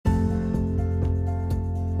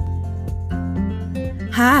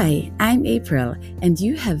Hi, I'm April, and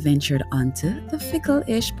you have ventured onto the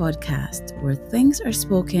Fickle-ish podcast, where things are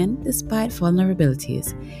spoken despite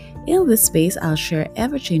vulnerabilities. In this space, I'll share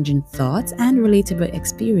ever-changing thoughts and relatable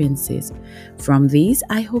experiences. From these,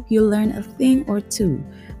 I hope you'll learn a thing or two.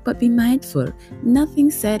 But be mindful,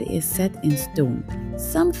 nothing said is set in stone.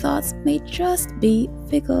 Some thoughts may just be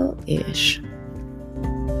fickle-ish.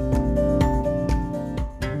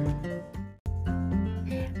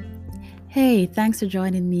 Hey, thanks for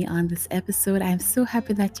joining me on this episode. I'm so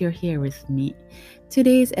happy that you're here with me.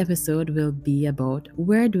 Today's episode will be about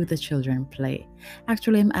where do the children play?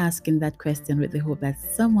 Actually, I'm asking that question with the hope that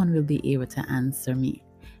someone will be able to answer me.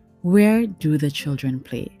 Where do the children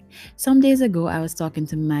play? Some days ago, I was talking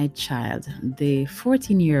to my child, the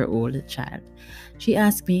 14-year-old child. She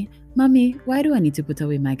asked me, Mommy, why do I need to put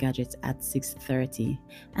away my gadgets at 6:30?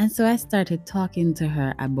 And so I started talking to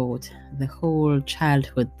her about the whole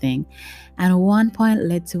childhood thing. And one point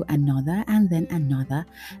led to another and then another.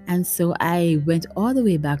 And so I went all the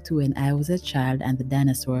way back to when I was a child and the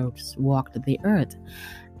dinosaurs walked the earth.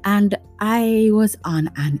 And I was on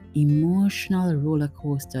an emotional roller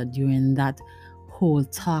coaster during that whole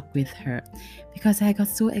talk with her because I got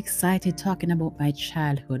so excited talking about my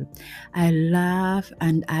childhood. I laughed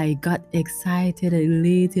and I got excited,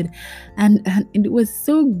 elated, and it was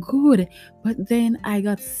so good. But then I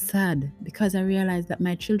got sad because I realized that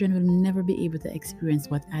my children will never be able to experience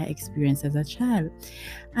what I experienced as a child.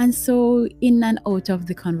 And so, in and out of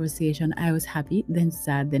the conversation, I was happy, then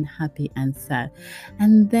sad, then happy and sad.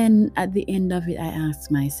 And then at the end of it, I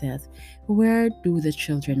asked myself, where do the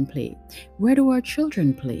children play? Where do our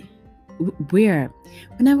children play? Where?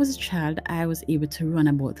 When I was a child, I was able to run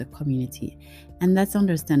about the community. And that's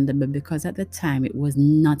understandable because at the time it was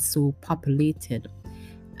not so populated.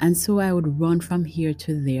 And so I would run from here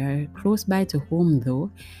to there, close by to home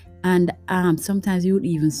though. And sometimes you would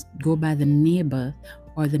even go by the neighbor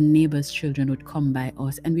or the neighbor's children would come by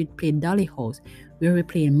us and we'd play Dolly House where we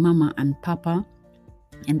play Mama and Papa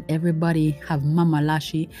and everybody have Mama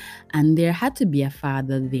Lashy, and there had to be a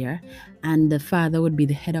father there, and the father would be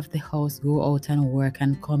the head of the house, go out and work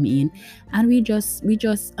and come in, and we just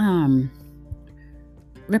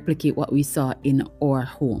replicate what we saw in our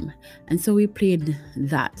home. And so we played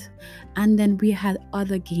that. And then we had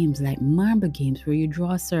other games like marble games where you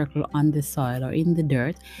draw a circle on the soil or in the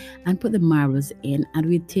dirt and put the marbles in, and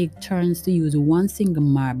we take turns to use one single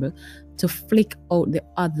marble to flick out the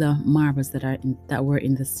other marbles that were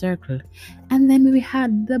in the circle. And then we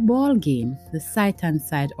had the ball game, the sight and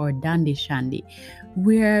side or dandy shandy,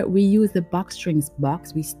 where we use the box strings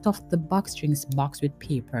box. We stuffed the box strings box with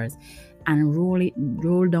papers and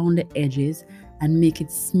roll down the edges and make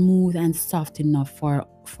it smooth and soft enough for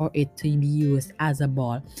it to be used as a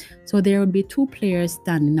ball. So there would be two players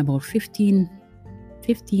standing about 15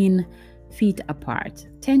 feet apart,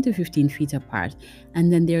 10 to 15 feet apart,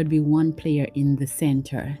 and then there would be one player in the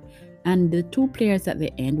center, and the two players at the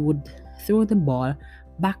end would throw the ball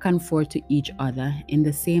back and forth to each other in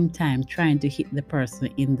the same time, trying to hit the person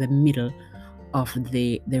in the middle of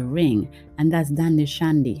the ring, and that's dandy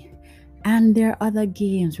shandy. And there are other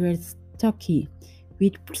games where it's Tucky.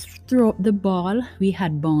 We'd throw up the ball, we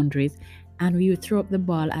had boundaries, and we would throw up the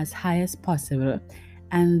ball as high as possible,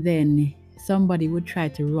 and then somebody would try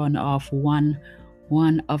to run off one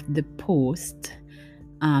of the posts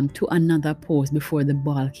to another post before the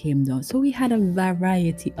ball came down. So we had a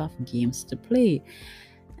variety of games to play.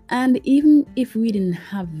 And even if we didn't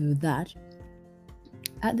have that,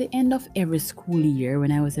 at the end of every school year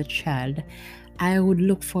when I was a child, I would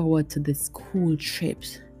look forward to the school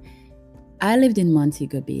trips. I lived in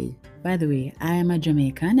Montego Bay. By the way, I am a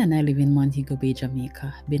Jamaican and I live in Montego Bay,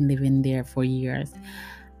 Jamaica. Been living there for years.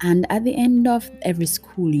 And at the end of every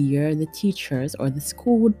school year, the teachers or the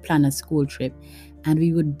school would plan a school trip and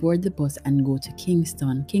we would board the bus and go to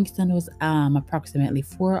Kingston. Kingston was approximately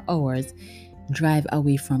 4 hours drive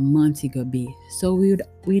away from Montego Bay. So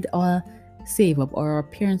we'd all save up, or our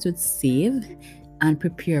parents would save and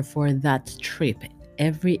prepare for that trip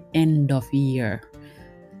every end of year.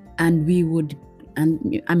 And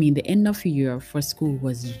the end of the year for school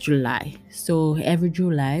was July. So every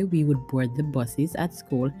July we would board the buses at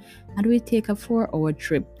school and we'd take a 4-hour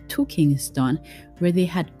trip to Kingston where they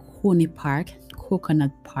had Coney Park,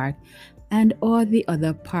 Coconut Park, and all the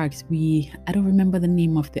other parks. I don't remember the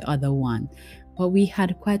name of the other one, but we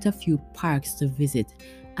had quite a few parks to visit.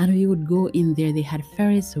 And we would go in there. They had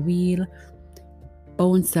Ferris wheel,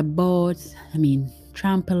 bounce about,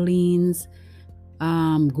 trampolines,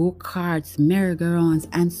 go-karts, merry-go-rounds,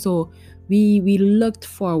 and so we looked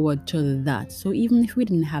forward to that. So even if we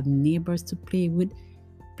didn't have neighbors to play with,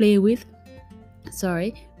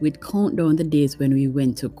 we'd count down the days when we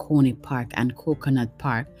went to Coney Park and Coconut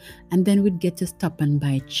Park, and then we'd get to stop and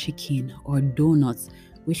buy chicken or donuts,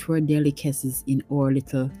 which were delicacies in our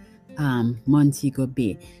little Montego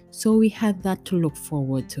Bay. So we had that to look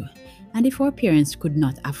forward to. And if our parents could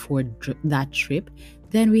not afford that trip,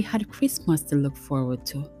 then we had Christmas to look forward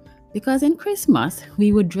to. Because in Christmas,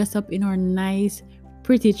 we would dress up in our nice,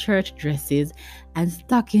 pretty church dresses and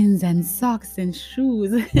stockings and socks and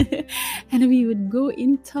shoes. And we would go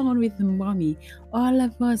in town with mommy, all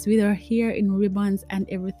of us with our hair in ribbons and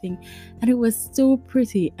everything. And it was so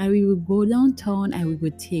pretty. And we would go downtown and we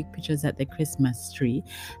would take pictures at the Christmas tree.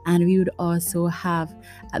 And we would also have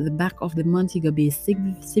at the back of the Montego Bay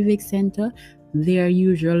Civic Center, there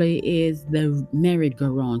usually is the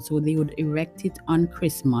merry-go-round. So they would erect it on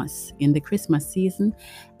Christmas, in the Christmas season,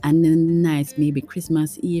 and then the nights, maybe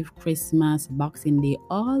Christmas Eve, Christmas, Boxing Day,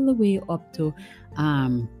 all the way up to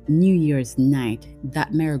New Year's night.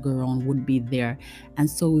 That merry-go-round would be there. And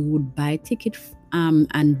so we would buy ticket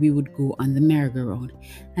and we would go on the merry-go-round.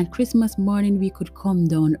 And Christmas morning, we could come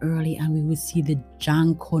down early and we would see the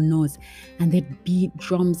Jankonos, and they'd beat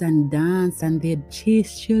drums and dance and they'd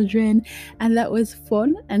chase children. And that was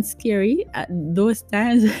fun and scary at those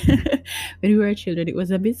times. When we were children, it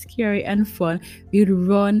was a bit scary and fun. We would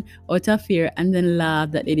run out of fear and then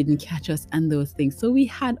laugh that they didn't catch us and those things. So we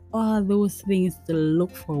had all those things to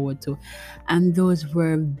look forward to. And those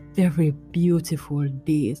were very beautiful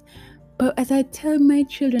days. But as I tell my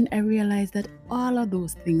children, I realize that all of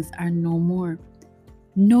those things are no more.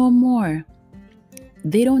 No more.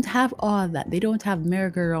 They don't have all that. They don't have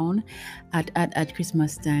merry-go-round at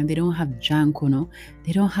Christmas time. They don't have Jankono.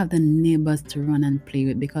 They don't have the neighbors to run and play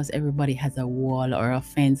with because everybody has a wall or a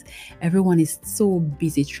fence. Everyone is so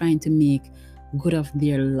busy trying to make good of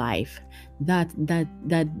their life that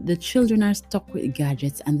the children are stuck with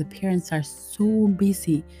gadgets and the parents are so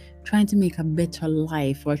busy trying to make a better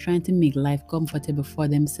life or trying to make life comfortable for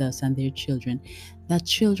themselves and their children, that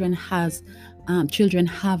children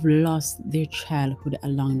have lost their childhood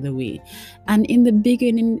along the way. And in the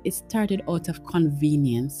beginning, it started out of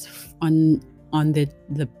convenience on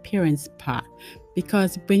the parents' part,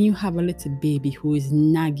 because when you have a little baby who is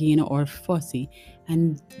nagging or fussy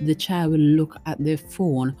and the child will look at the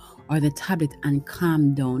phone or the tablet and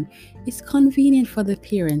calm down, it's convenient for the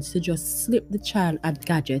parents to just slip the child a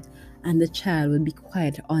gadget and the child will be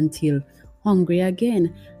quiet until hungry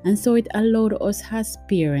again. And so it allowed us as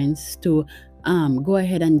parents to go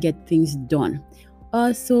ahead and get things done.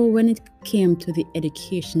 Also, when it came to the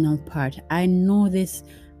educational part, I know this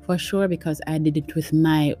for sure because I did it with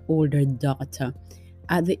my older daughter.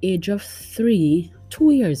 At the age of 2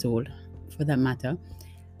 years old for that matter,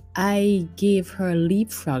 I gave her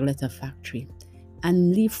Leapfrog Letter Factory.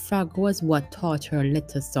 And Leapfrog was what taught her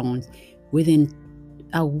letter sounds. Within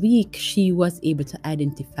a week, she was able to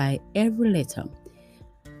identify every letter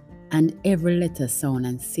and every letter sound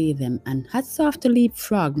and say them. And hats off to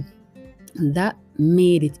Leapfrog. That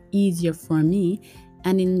made it easier for me,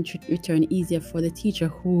 and in return easier for the teacher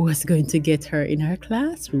who was going to get her in her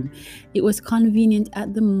classroom. It was convenient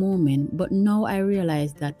at the moment, but now I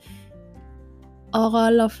realize that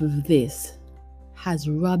all of this has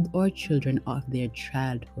robbed our children of their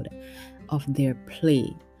childhood, of their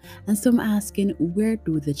play. And so I'm asking, where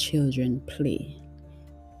do the children play?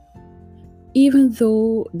 Even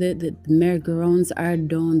though the merry-go-rounds are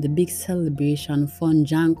done, the big celebration, fun,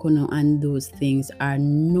 Jankono, and those things are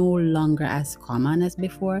no longer as common as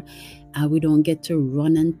before, and we don't get to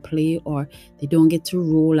run and play, or they don't get to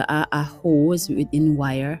roll a hose with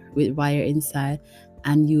wire inside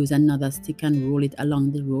and use another stick and roll it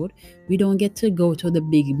along the road. We don't get to go to the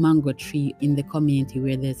big mango tree in the community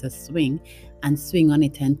where there's a swing and swing on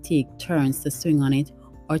it and take turns to swing on it,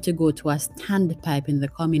 or to go to a standpipe in the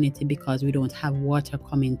community because we don't have water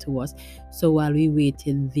coming to us. So while we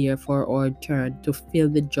waited there for our turn to fill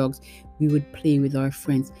the jugs, we would play with our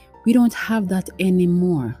friends. We don't have that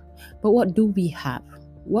anymore. But what do we have?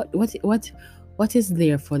 What is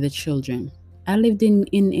there for the children? I lived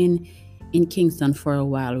in Kingston for a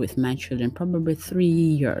while with my children, probably 3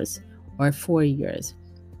 years or 4 years.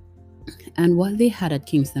 And what they had at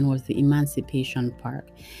Kingston was the Emancipation Park.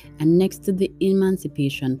 And next to the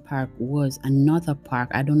Emancipation Park was another park.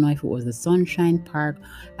 I don't know if it was the Sunshine Park.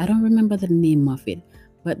 I don't remember the name of it.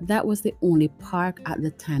 But that was the only park at the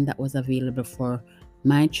time that was available for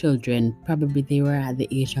my children. Probably they were at the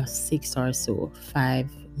age of 6 or so, 5,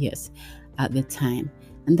 yes, at the time.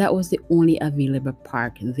 And that was the only available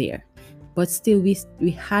park there. But still,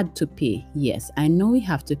 we had to pay. Yes, I know we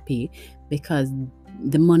have to pay because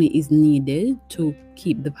the money is needed to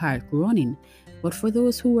keep the park running. But for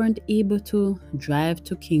those who weren't able to drive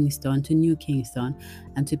to Kingston, to New Kingston,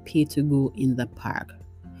 and to pay to go in the park,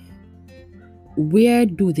 where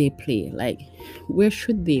do they play? Like, where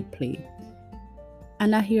should they play?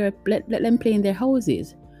 And I hear, let them play in their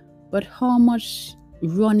houses. But how much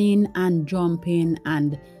running and jumping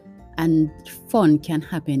and fun can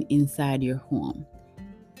happen inside your home?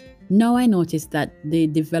 Now I notice that the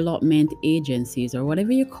development agencies, or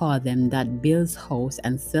whatever you call them, that builds house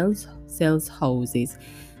and sells houses,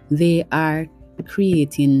 they are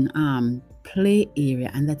creating play area,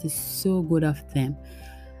 and that is so good of them.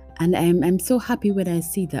 And I'm so happy when I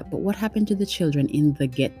see that. But what happened to the children in the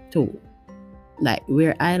ghetto, like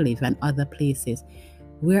where I live and other places?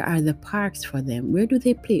 Where are the parks for them? Where do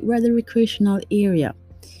they play? Where are the recreational area?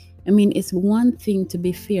 I mean, it's one thing to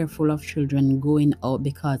be fearful of children going out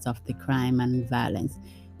because of the crime and violence,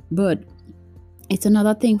 but it's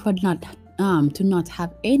another thing for to not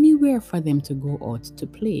have anywhere for them to go out to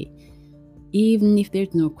play. Even if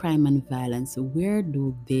there's no crime and violence, where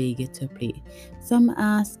do they get to play? So I'm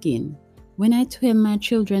asking, when I tell my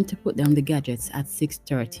children to put down the gadgets at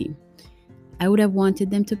 6:30, I would have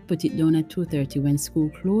wanted them to put it down at 2:30 when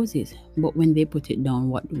school closes. But when they put it down,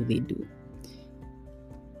 what do?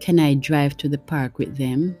 Can I drive to the park with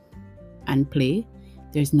them and play?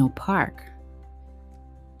 There's no park.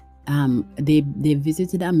 They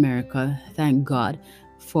visited America, thank God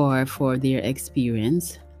for their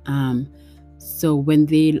experience. So when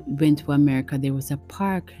they went to America, there was a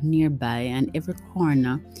park nearby, and every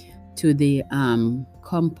corner to the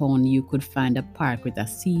compound you could find a park with a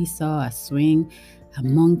seesaw, a swing, a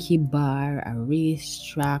monkey bar, a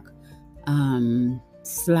racetrack,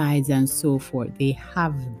 slides, and so forth. They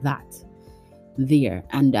have that there.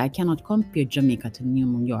 And I cannot compare Jamaica to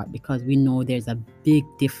New York because we know there's a big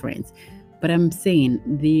difference. But I'm saying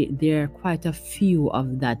there are quite a few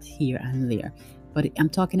of that here and there. But I'm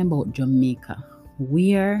talking about Jamaica.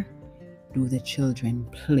 Where do the children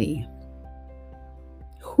play?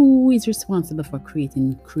 Who is responsible for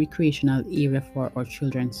creating recreational area for our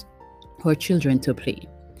children to play?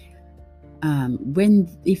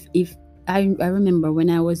 I remember when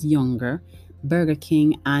I was younger, Burger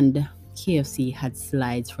King and KFC had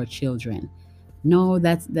slides for children. No,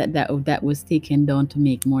 that was taken down to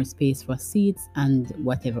make more space for seats and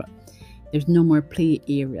whatever. There's no more play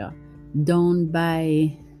area. Down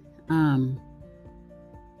by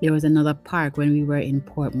there was another park when we were in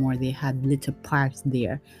Portmore. They had little parks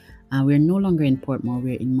there. We're no longer in Portmore,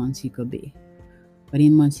 we're in Montego Bay. But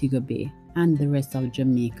in Montego Bay and the rest of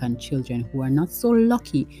Jamaican children who are not so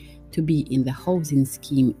lucky to be in the housing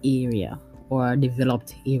scheme area or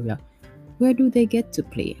developed area, where do they get to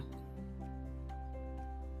play?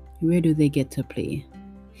 Where do they get to play?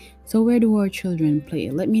 So where do our children play?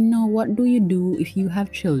 Let me know, what do you do if you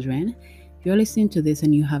have children? If you're listening to this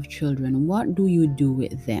and you have children, what do you do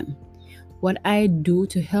with them? What I do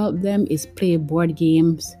to help them is play board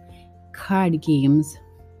games, card games,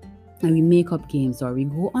 and we make up games, or we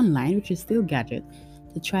go online, which is still gadget,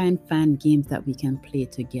 to try and find games that we can play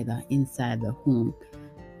together inside the home.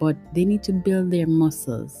 But they need to build their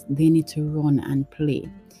muscles. They need to run and play.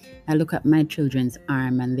 I look at my children's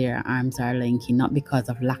arm, and their arms are lanky, not because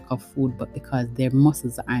of lack of food, but because their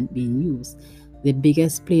muscles aren't being used. The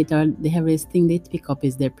biggest plate or the heaviest thing they pick up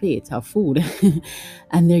is their plate of food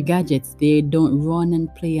and their gadgets. They don't run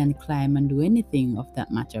and play and climb and do anything of that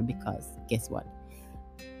matter, because guess what?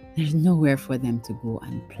 There's nowhere for them to go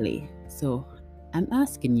and play. So I'm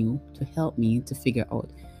asking you to help me to figure out,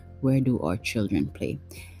 where do our children play?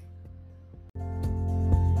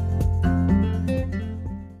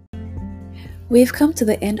 We've come to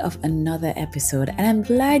the end of another episode, and I'm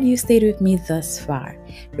glad you stayed with me thus far.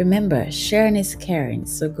 Remember, sharing is caring,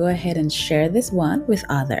 so go ahead and share this one with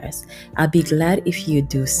others. I'll be glad if you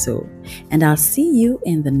do so, and I'll see you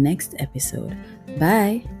in the next episode.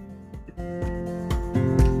 Bye.